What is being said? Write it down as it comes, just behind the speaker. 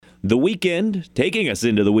The weekend, taking us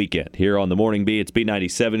into the weekend here on the Morning Bee. It's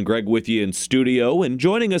B97. Greg with you in studio, and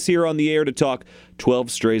joining us here on the air to talk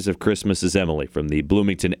 12 Strays of Christmas is Emily from the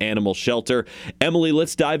Bloomington Animal Shelter. Emily,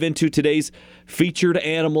 let's dive into today's featured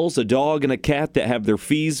animals, a dog and a cat that have their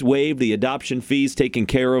fees waived, the adoption fees taken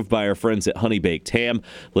care of by our friends at Honey Baked Ham.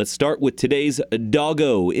 Let's start with today's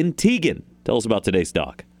doggo in Teagan. Tell us about today's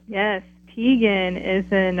dog. Yes, Teagan is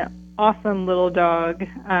an awesome little dog.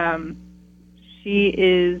 She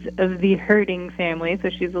is of the herding family, so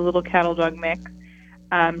she's a little cattle dog mix.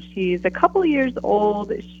 She's a couple years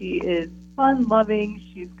old. She is fun-loving.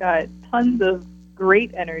 She's got tons of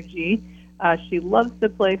great energy. She loves to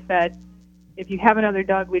play fetch. If you have another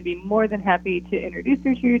dog, we'd be more than happy to introduce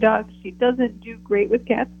her to your dog. She doesn't do great with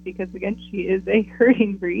cats because, again, she is a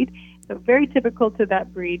herding breed, so very typical to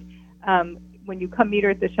that breed. When you come meet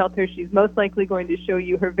her at the shelter, she's most likely going to show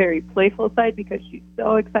you her very playful side because she's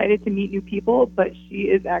so excited to meet new people, but she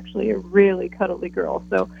is actually a really cuddly girl.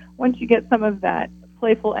 So once you get some of that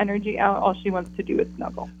playful energy out, all she wants to do is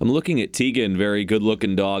snuggle. I'm looking at Teagan, very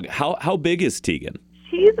good-looking dog. How big is Teagan?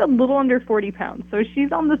 She's a little under 40 pounds, so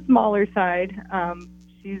she's on the smaller side.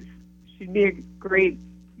 She'd be a great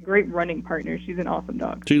running partner. She's an awesome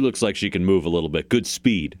dog. She looks like she can move a little bit. Good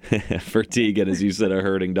speed for Teagan, as you said, a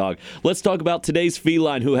herding dog. Let's talk about today's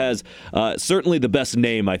feline, who has certainly the best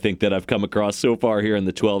name, I think, that I've come across so far here in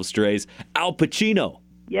the 12 Strays, Al Pacino.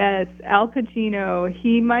 Yes, Al Pacino.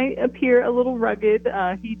 He might appear a little rugged.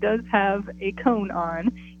 He does have a cone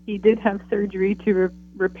on. He did have surgery to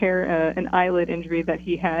repair an eyelid injury that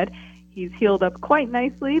he had. He's healed up quite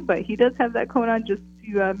nicely, but he does have that cone on just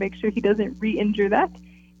to make sure he doesn't re-injure that.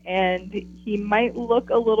 And he might look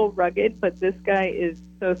a little rugged, but this guy is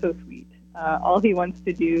so sweet. All he wants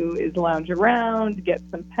to do is lounge around, get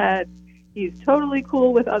some pets. He's totally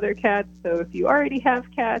cool with other cats, so if you already have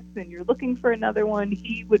cats and you're looking for another one,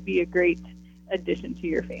 he would be a great addition to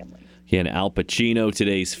your family. Again, Al Pacino,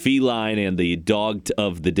 today's feline, and the dog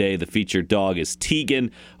of the day, the featured dog, is Teagan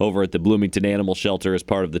over at the Bloomington Animal Shelter as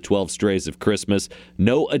part of the 12 Strays of Christmas.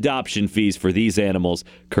 No adoption fees for these animals,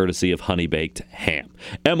 courtesy of Honey Baked Ham.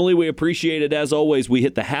 Emily, we appreciate it as always. We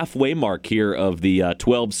hit the halfway mark here of the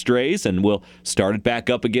 12 Strays, and we'll start it back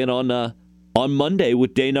up again on Monday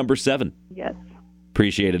with day number 7. Yes.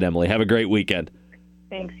 Appreciate it, Emily. Have a great weekend.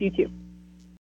 Thanks, you too.